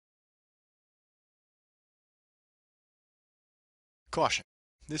Caution: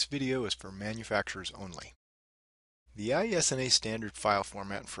 this video is for manufacturers only. The ISNA standard file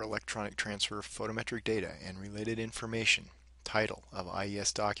format for electronic transfer of photometric data and related information, title of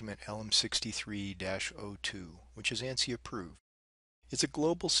IES document LM63-02, which is ANSI approved, is a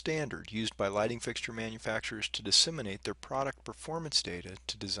global standard used by lighting fixture manufacturers to disseminate their product performance data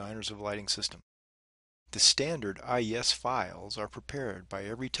to designers of lighting systems. The standard IES files are prepared by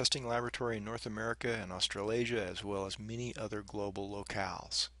every testing laboratory in North America and Australasia, as well as many other global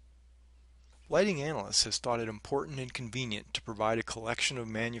locales. Lighting Analysts has thought it important and convenient to provide a collection of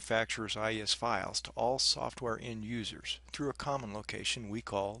manufacturers' IES files to all software end users through a common location we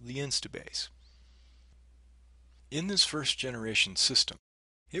call the Instabase. In this first generation system,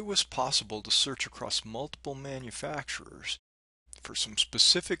 it was possible to search across multiple manufacturers for some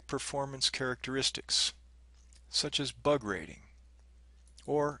specific performance characteristics, such as bug rating,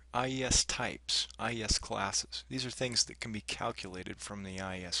 or IES types, IES classes. These are things that can be calculated from the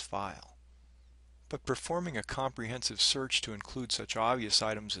IES file. But performing a comprehensive search to include such obvious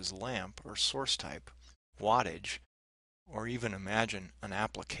items as lamp or source type, wattage, or even imagine an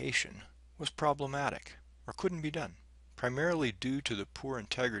application was problematic or couldn't be done, primarily due to the poor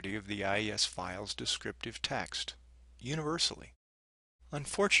integrity of the IES file's descriptive text, universally.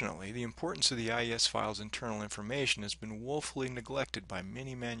 Unfortunately, the importance of the IES file's internal information has been woefully neglected by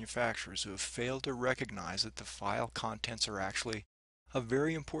many manufacturers who have failed to recognize that the file contents are actually a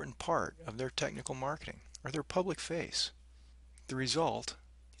very important part of their technical marketing or their public face. The result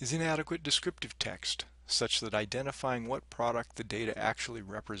is inadequate descriptive text, such that identifying what product the data actually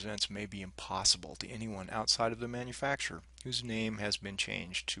represents may be impossible to anyone outside of the manufacturer, whose name has been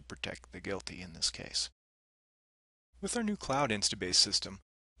changed to protect the guilty in this case. With our new cloud Instabase system,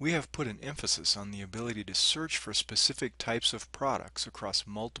 we have put an emphasis on the ability to search for specific types of products across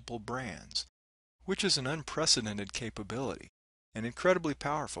multiple brands, which is an unprecedented capability and incredibly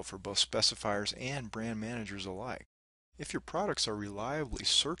powerful for both specifiers and brand managers alike. If your products are reliably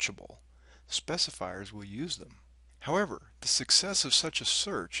searchable, specifiers will use them. However, the success of such a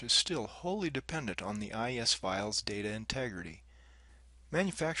search is still wholly dependent on the IES file's data integrity.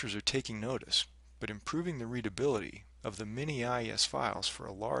 Manufacturers are taking notice, but improving the readability of the many IES files for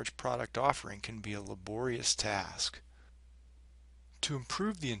a large product offering can be a laborious task. To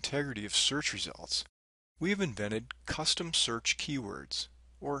improve the integrity of search results, we have invented custom search keywords,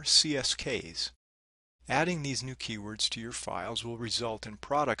 or CSKs. Adding these new keywords to your files will result in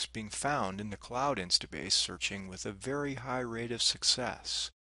products being found in the cloud Instabase searching with a very high rate of success.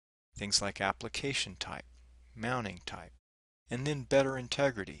 Things like application type, mounting type, and then better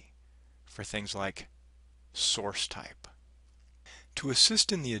integrity for things like source type. To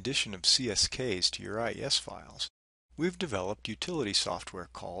assist in the addition of CSKs to your IES files, we've developed utility software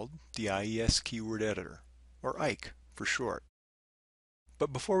called the IES Keyword Editor, or IKE for short.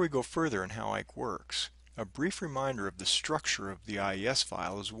 But before we go further in how IKE works, a brief reminder of the structure of the IES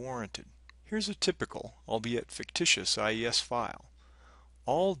file is warranted. Here's a typical, albeit fictitious, IES file.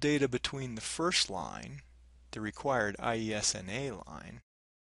 All data between the first line, the required IESNA line,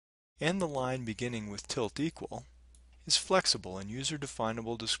 and the line beginning with tilde equal is flexible and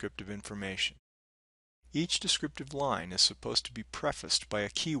user-definable descriptive information. Each descriptive line is supposed to be prefaced by a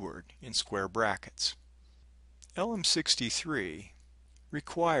keyword in square brackets. LM63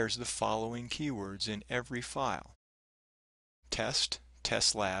 requires the following keywords in every file: test,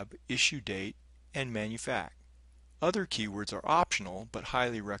 test lab, issue date, and manufact. Other keywords are optional but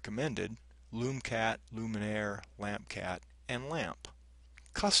highly recommended: LumCat, Luminaire, LampCat, and lamp.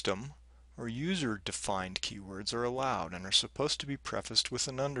 Custom or user-defined keywords are allowed and are supposed to be prefaced with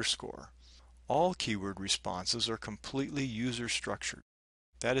an underscore. All keyword responses are completely user-structured.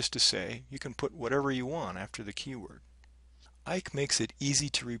 That is to say, you can put whatever you want after the keyword. IKE makes it easy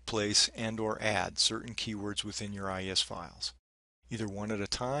to replace and/or add certain keywords within your IES files, either one at a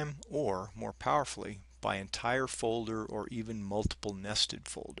time or, more powerfully, by entire folder or even multiple nested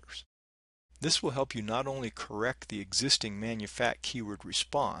folders. This will help you not only correct the existing manufact keyword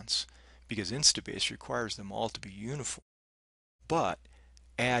response, because Instabase requires them all to be uniform, but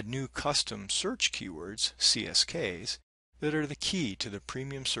add new custom search keywords, CSKs, that are the key to the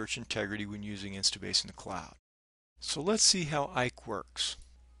premium search integrity when using Instabase in the cloud. So let's see how IKE works.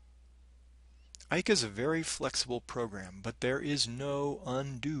 IKE is a very flexible program, but there is no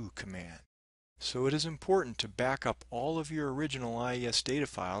undo command. So it is important to back up all of your original IES data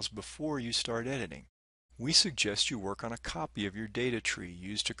files before you start editing. We suggest you work on a copy of your data tree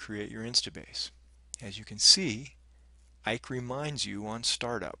used to create your Instabase. As you can see, IKE reminds you on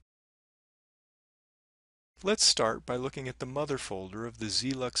startup. Let's start by looking at the mother folder of the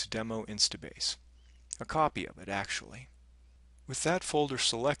Zlux demo Instabase. A copy of it, actually. With that folder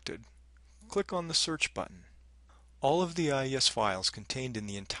selected, click on the Search button. All of the IES files contained in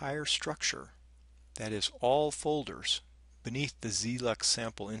the entire structure, that is all folders, beneath the Zlux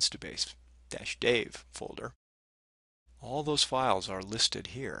sample Instabase -dave folder, all those files are listed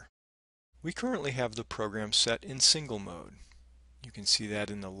here. We currently have the program set in single mode. You can see that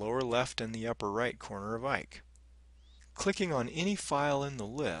in the lower left and the upper right corner of IKE. Clicking on any file in the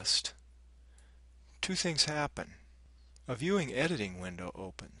list, two things happen. A viewing editing window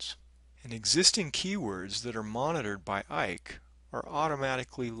opens, and existing keywords that are monitored by IKE are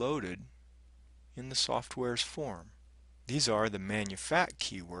automatically loaded in the software's form. These are the manufact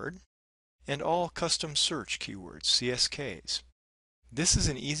keyword and all custom search keywords, CSKs. This is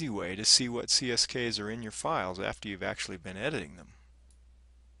an easy way to see what CSKs are in your files after you've actually been editing them.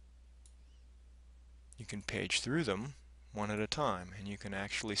 You can page through them one at a time, and you can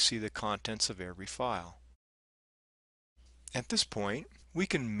actually see the contents of every file. At this point, we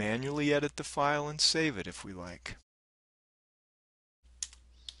can manually edit the file and save it if we like.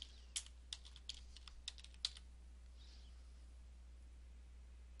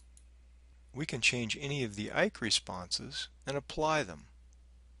 We can change any of the IKE responses and apply them.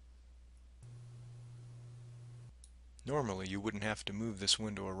 Normally you wouldn't have to move this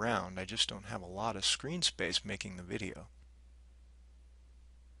window around, I just don't have a lot of screen space making the video.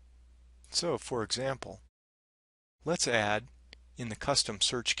 So, for example, let's add, in the custom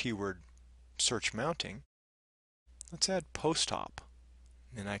search keyword search mounting, let's add post-op.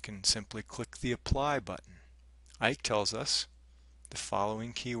 And I can simply click the Apply button. IKE tells us the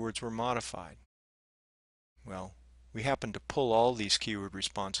following keywords were modified. Well, we happen to pull all these keyword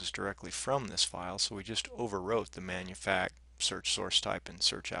responses directly from this file, so we just overwrote the manufact, search source type, and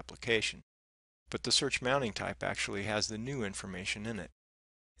search application. But the search mounting type actually has the new information in it,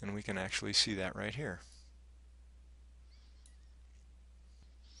 and we can actually see that right here.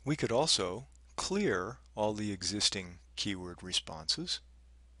 We could also clear all the existing keyword responses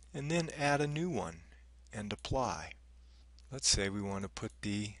and then add a new one and apply. Let's say we want to put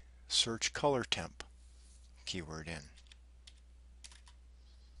the search color temp keyword in.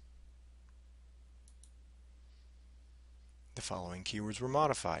 The following keywords were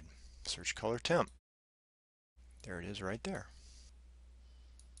modified. Search color temp. There it is right there.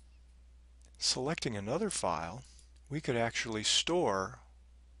 Selecting another file, we could actually store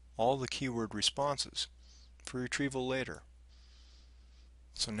all the keyword responses for retrieval later.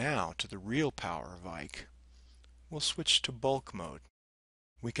 So now, to the real power of IKE, we'll switch to bulk mode.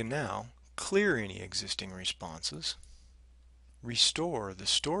 We can now clear any existing responses, restore the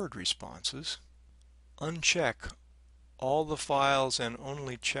stored responses, uncheck all the files and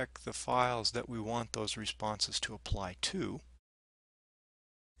only check the files that we want those responses to apply to,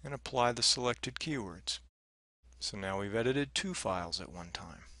 and apply the selected keywords. So now we've edited 2 files at one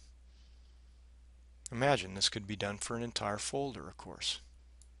time. Imagine this could be done for an entire folder, of course.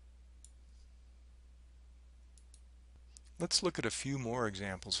 Let's look at a few more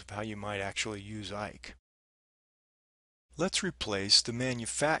examples of how you might actually use IKE. Let's replace the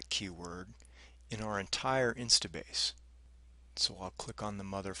manufact keyword in our entire Instabase. So I'll click on the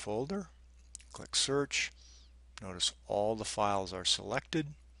mother folder, click search. Notice all the files are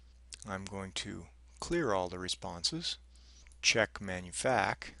selected. I'm going to clear all the responses, check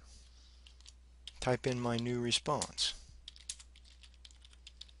manufact, type in my new response,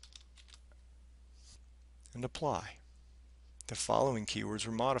 and apply. The following keywords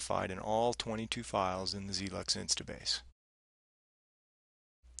were modified in all 22 files in the Zlux Instabase.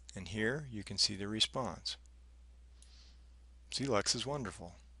 And here you can see the response. Zlux is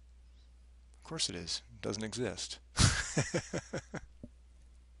wonderful. Of course it is. It doesn't exist.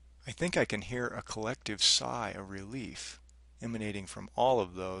 I think I can hear a collective sigh of relief emanating from all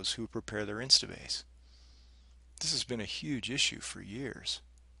of those who prepare their Instabase. This has been a huge issue for years.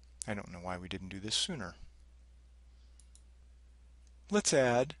 I don't know why we didn't do this sooner. Let's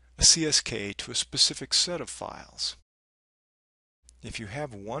add a CSK to a specific set of files. If you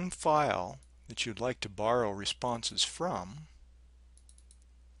have one file that you'd like to borrow responses from,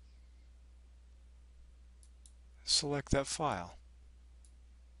 select that file.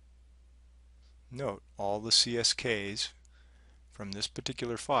 Note all the CSKs from this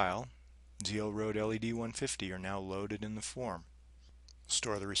particular file, ZL Road LED 150, are now loaded in the form.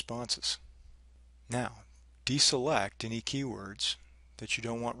 Store the responses. Now, deselect any keywords that you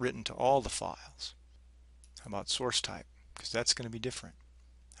don't want written to all the files. How about source type? Because that's going to be different.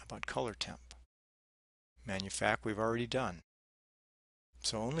 How about color temp? Manufact we've already done.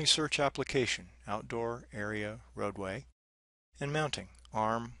 So only search application, outdoor, area, roadway, and mounting,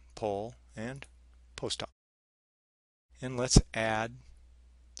 arm, pole, and post-op. And let's add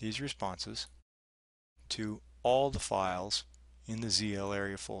these responses to all the files in the ZL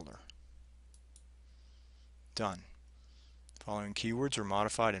area folder. Done. Following keywords are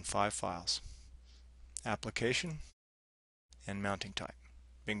modified in 5 files: application and mounting type.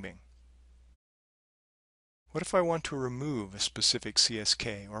 Bing bing. What if I want to remove a specific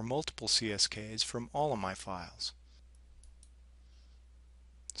CSK or multiple CSKs from all of my files?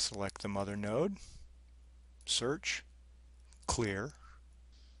 Select the mother node, search, clear.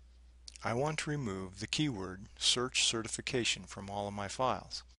 I want to remove the keyword search certification from all of my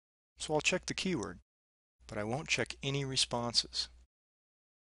files. So I'll check the keyword, but I won't check any responses.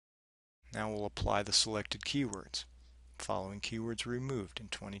 Now we'll apply the selected keywords. Following keywords are removed in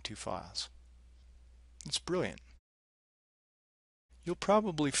 22 files. It's brilliant. You'll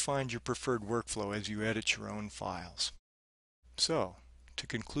probably find your preferred workflow as you edit your own files. So, to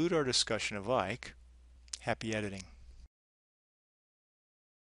conclude our discussion of IKE, happy editing.